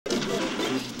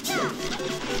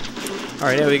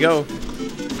Alright, there we go.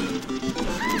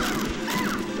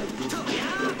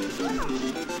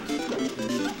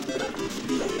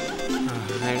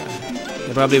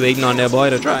 They're probably waiting on their boy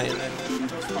to try.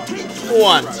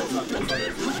 One.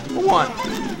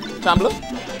 Tumbler?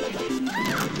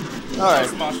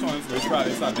 Alright.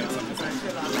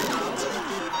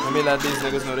 Let me let these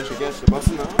niggas know they should get shit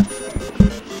busting now.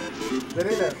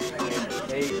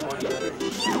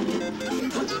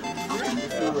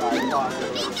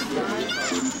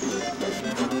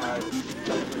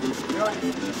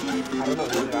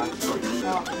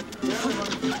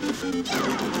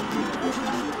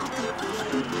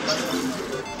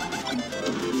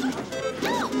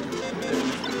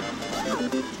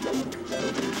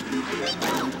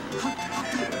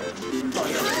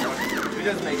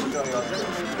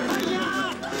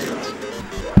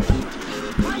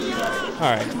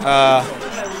 Alright,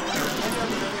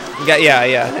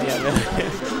 yeah.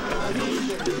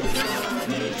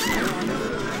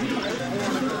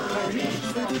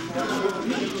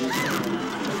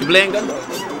 You playing gun?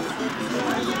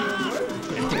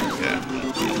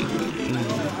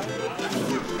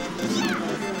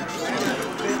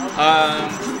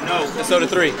 No, it's Soda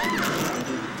 3.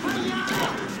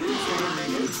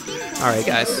 Alright,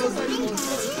 guys.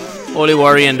 Holy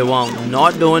Warrior and DaWarrior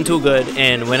not doing too good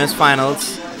in winners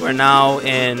finals. We're now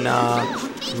in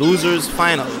losers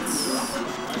finals.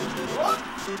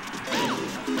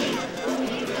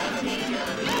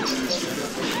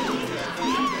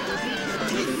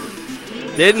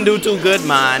 Didn't do too good,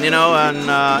 man. You know,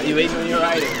 and you waiting on your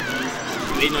riding.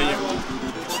 You waiting on your.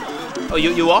 Oh,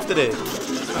 you off today? All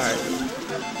right.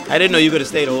 I didn't know you could have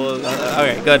stayed all.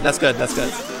 Okay, good. That's good. That's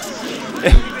good.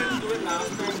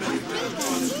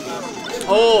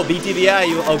 Oh, BTBI.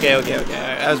 You okay?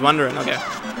 I was wondering. Okay.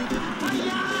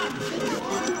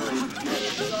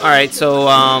 All right. So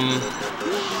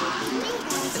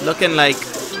looking like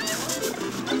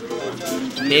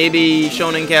maybe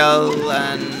Shonen Kel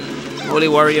and Holy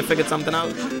Warrior figured something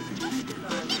out.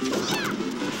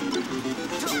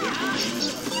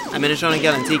 I mean, it's Shonen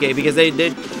Kel and TK because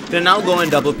they're now going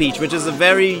double Peach, which is a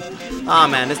very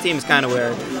man, this team is kind of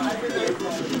weird.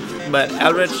 But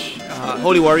Elrich,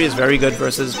 Holy Warrior is very good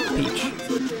versus Peach.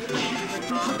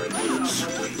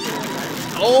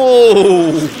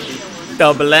 Oh,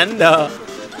 the blender.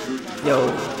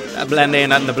 Yo, that blender ain't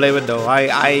nothing to play with though.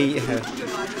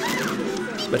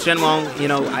 But Shenwong, you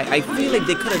know, I feel like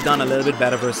they could have done a little bit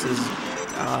better versus,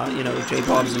 you know,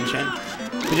 J-Pops and Shen.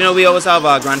 But you know, we always have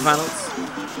grand finals.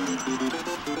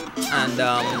 And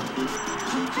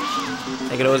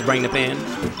they could always bring the pain.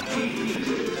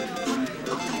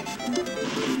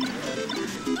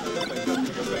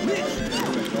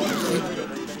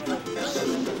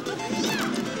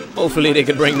 Hopefully they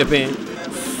could bring the pain.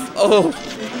 Oh!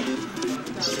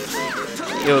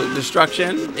 Yo,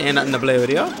 destruction ain't nothing to play with,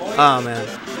 yo. Oh, man.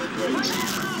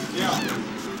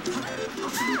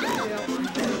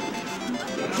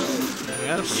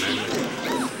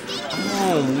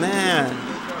 Oh, man.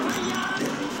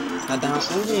 Down.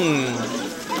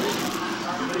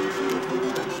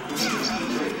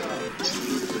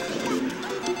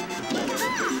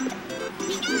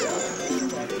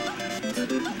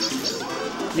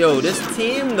 Yo, this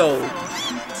team though,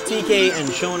 TK and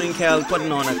Shonen Kel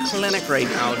putting on a clinic right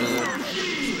now, dude.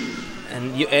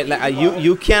 And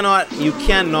you cannot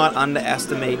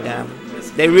underestimate them.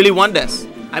 They really want this.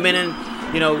 I mean,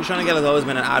 you know, Shonen Kel has always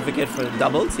been an advocate for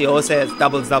doubles. He always says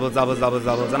doubles.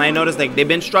 And I noticed like they've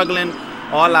been struggling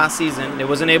all last season. They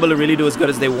wasn't able to really do as good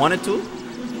as they wanted to.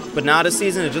 But now this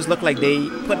season, it just looked like they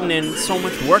putting in so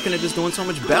much work and they're just doing so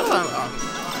much better.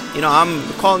 You know, I'm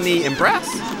calling me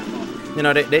impressed. You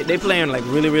know, they playing like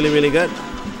really good.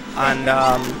 And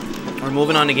we're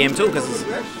moving on to game 2 because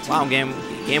wow, game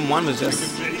 1 was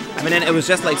just, I mean, it was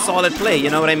just like solid play. You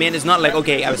know what I mean? It's not like,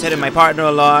 okay, I was hitting my partner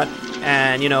a lot.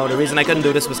 And, you know, the reason I couldn't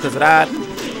do this was because of that.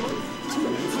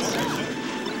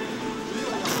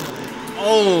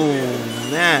 Oh,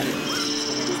 man.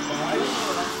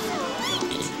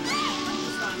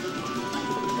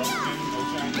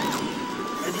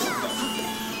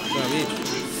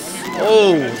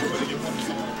 Oh.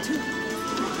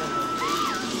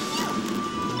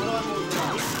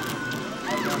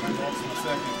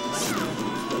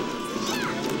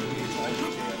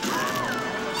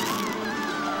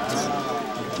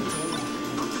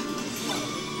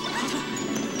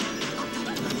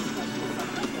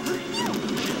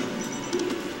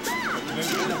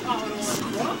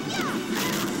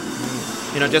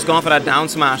 You know, just going for that down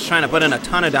smash, trying to put in a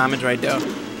ton of damage right there.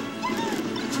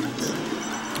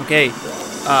 Okay,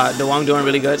 DaWarrior doing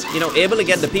really good. You know, able to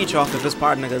get the peach off of his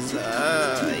partner because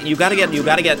you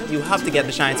have to get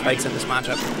the shine spikes in this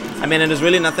matchup. I mean, it is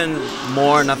really nothing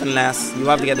more, nothing less. You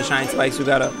have to get the shine spikes. You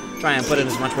gotta try and put in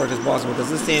as much work as possible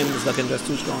because this team is looking just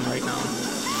too strong right now.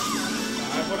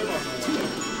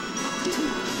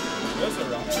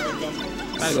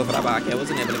 Trying to go for that back. I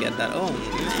wasn't able to get that. Oh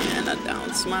man, that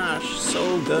down smash,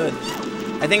 so good.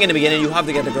 I think in the beginning you have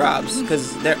to get the grabs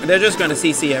because they're just going to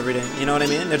CC everything. You know what I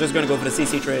mean? They're just going to go for the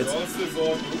CC trades.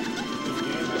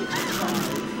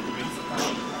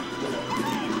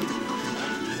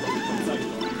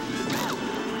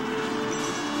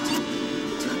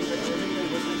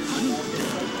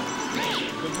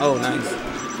 Oh, nice.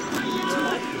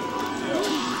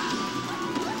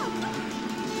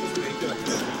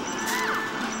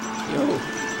 Yo.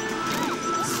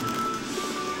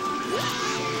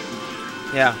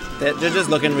 Yeah, they're just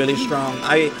looking really strong.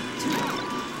 I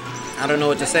don't know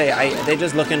what to say. They're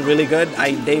just looking really good.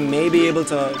 They may be able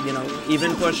to, you know,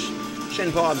 even push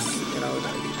Shin Pobs, you know,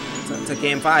 to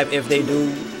game 5 if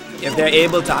they're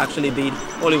able to actually beat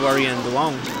Holy Warrior and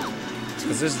DaWarrior.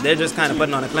 Because they're just kind of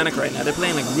putting on a clinic right now. They're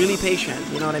playing like really patient.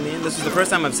 You know what I mean? This is the first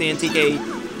time I've seen TK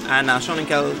and Shonen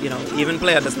Kel, you know, even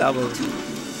play at this level.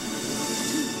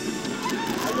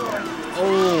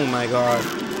 Oh my god.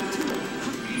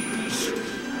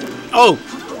 Oh!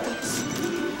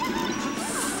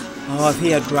 Oh, if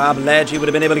he had grabbed ledge, he would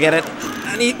have been able to get it.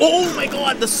 And he, oh my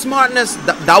god, the smartness.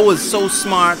 That was so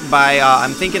smart by,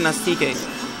 I'm thinking that's TK.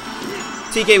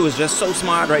 TK was just so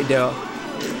smart right there.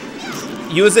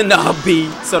 Using the up B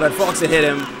so that Fox would hit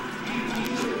him.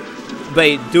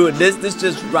 But dude, this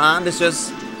just ran, this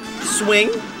just swing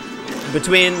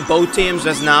between both teams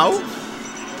just now.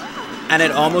 And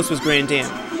it almost was green team.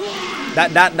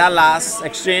 That last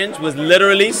exchange was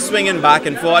literally swinging back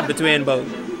and forth between both.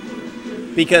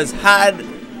 Because had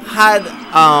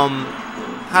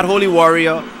Holy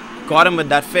Warrior got him with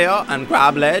that fair and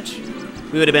grab ledge,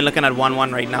 we would have been looking at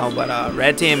 1-1 right now. But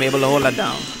red team able to hold that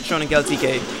down. Shonen Kel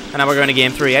TK. And now we're going to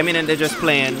game 3. I mean, and they're just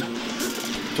playing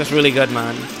just really good,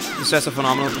 man. It's just a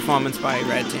phenomenal performance by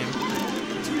red team.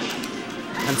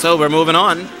 And so we're moving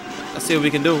on. Let's see what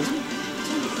we can do.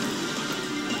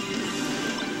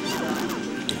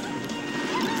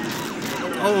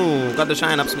 Oh, got the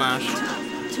shine up smash.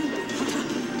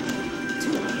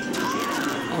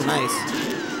 Oh, nice.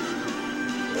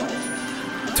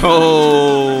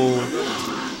 Oh,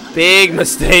 big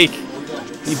mistake.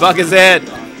 He buck his head.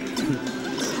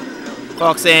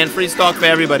 Fox saying free stock for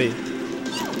everybody.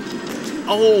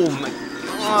 Oh my.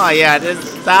 Oh yeah,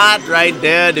 that right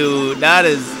there, dude. That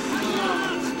is.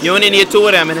 You only need 2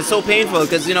 of them, and it's so painful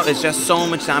because you know it's just so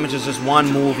much damage. It's just one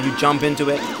move. You jump into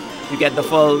it. You get the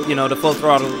full, you know, the full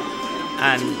throttle,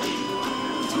 and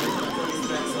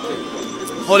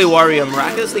Holy Warrior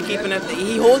miraculously keeping it.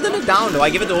 He holding it down though. I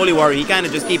give it to Holy Warrior. He kind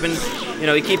of just keeping, you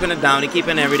know, he keeping it down. He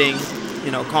keeping everything, you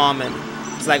know, calm, and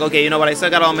it's like, okay, you know what? I still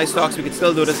got all my stocks. We could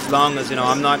still do this as long as, you know,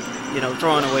 I'm not, you know,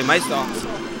 throwing away my stocks.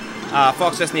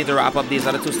 Fox just need to wrap up these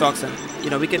other 2 stocks, and you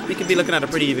know, we could be looking at a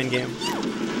pretty even game.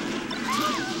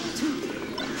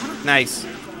 Nice,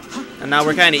 and now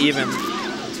we're kind of even.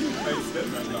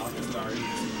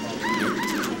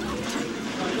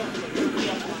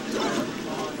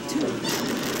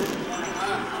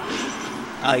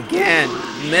 Again,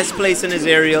 misplacing his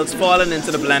aerials, falling into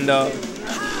the blender.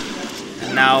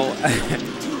 And now,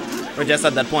 we're just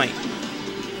at that point.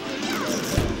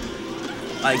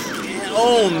 Again,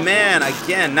 oh man,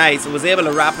 again, nice. Was able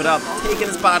to wrap it up, taking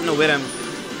his partner with him.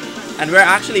 And we're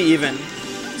actually even.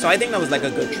 So I think that was like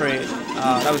a good trade.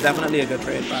 That was definitely a good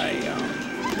trade by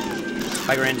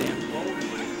Grand Team.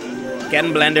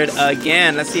 Getting blended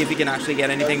again. Let's see if we can actually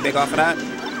get anything big off of that.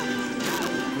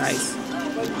 Nice.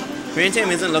 Green Team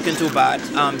isn't looking too bad.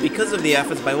 Because of the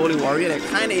efforts by Holy Warrior, they're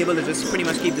kind of able to just pretty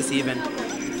much keep this even.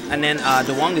 And then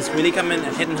DaWarrior is really coming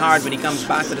and hitting hard when he comes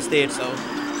back to the stage, so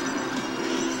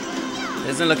it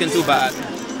isn't looking too bad.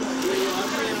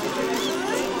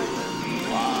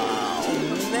 Wow,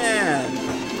 man.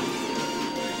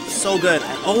 So good.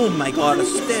 And oh my god, a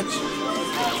stitch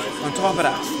on top of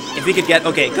that. If we could get,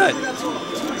 okay, good.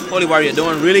 Holy Warrior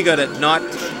doing really good at not,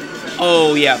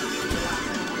 oh yeah.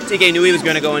 TK knew he was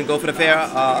going to go for the fair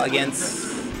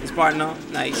against his partner.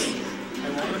 Nice.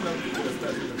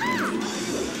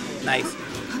 Nice.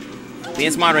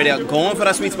 Being smart right there. Going for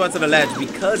that sweet spot to the ledge,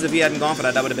 because if he hadn't gone for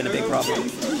that, that would have been a big problem.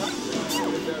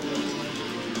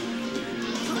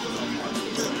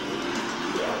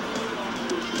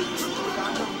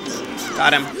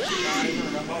 Got him.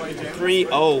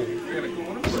 3-0.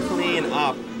 Clean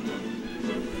up.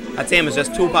 That team is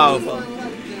just too powerful.